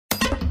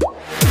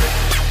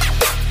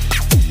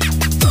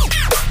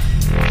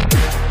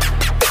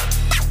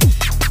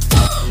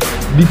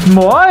This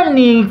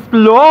morning,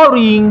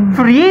 exploring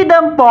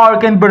Freedom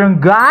Park and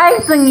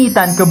Barangay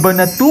Sangitan,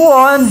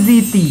 Cabanatuan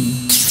City.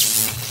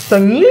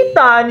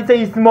 Sangitan is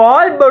a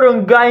small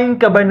barangay in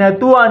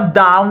Cabanatuan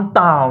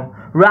downtown,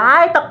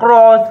 right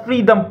across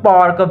Freedom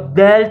Park of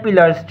Del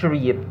Pilar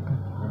Street.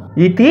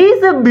 It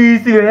is a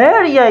busy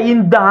area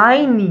in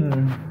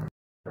dining.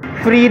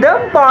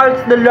 Freedom Park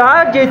is the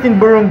largest in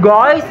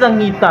Barangay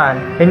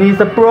Sangitan and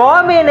is a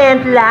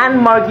prominent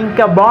landmark in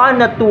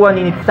Cabanatuan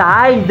in its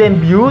size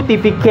and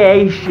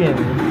beautification.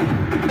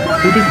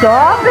 It is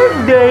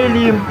open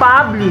daily in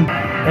public,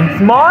 and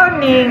this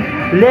morning,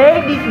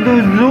 ladies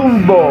do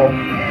Zumba.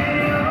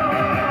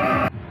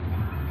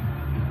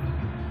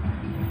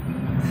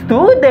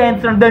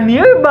 Students from the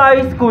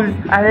nearby schools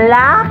are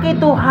lucky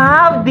to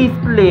have this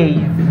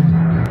place,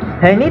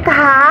 and it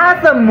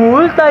has a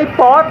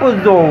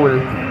multi-purpose hall.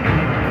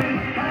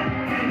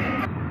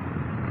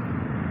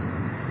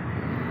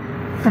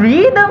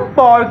 Freedom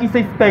Park is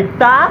a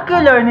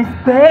spectacular and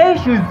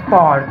spacious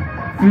park,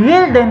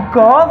 filled and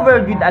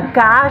covered with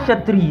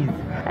acacia trees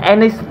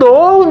and a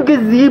stone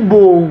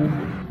gazebo.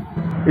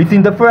 It's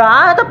in the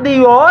front of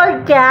the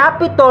old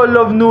capital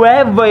of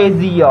NUEVA,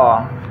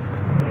 ECIJA.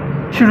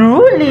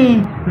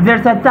 Truly,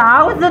 there's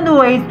 1,000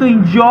 ways to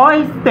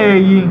enjoy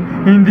staying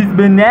in this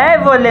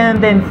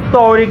benevolent and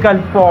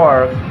historical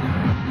park.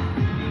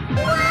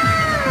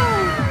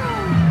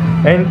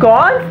 And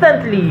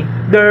constantly,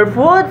 there are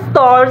food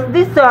stores,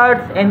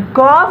 desserts, and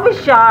coffee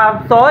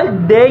shops all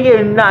day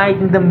and night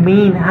in the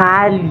main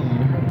alley.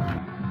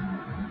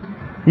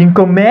 In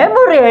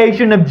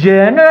commemoration of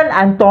General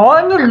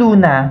Antonio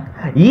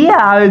Luna, he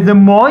has a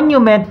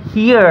monument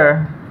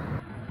here.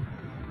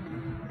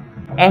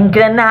 And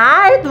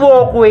granite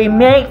walkway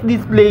makes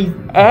this place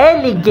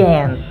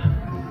elegant.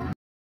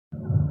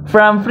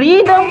 From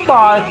Freedom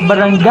Park,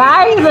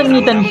 Barangay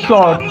Sangitan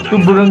Shore to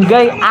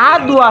Barangay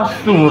Adwa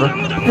Sur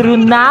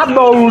through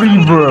Nabaw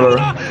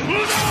River.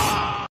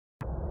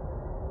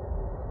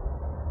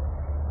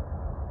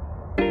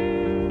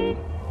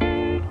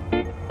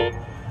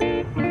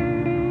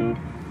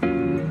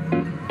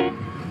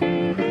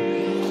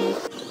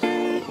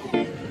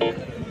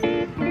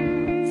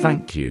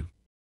 Thank you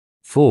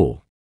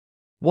for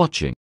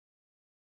watching.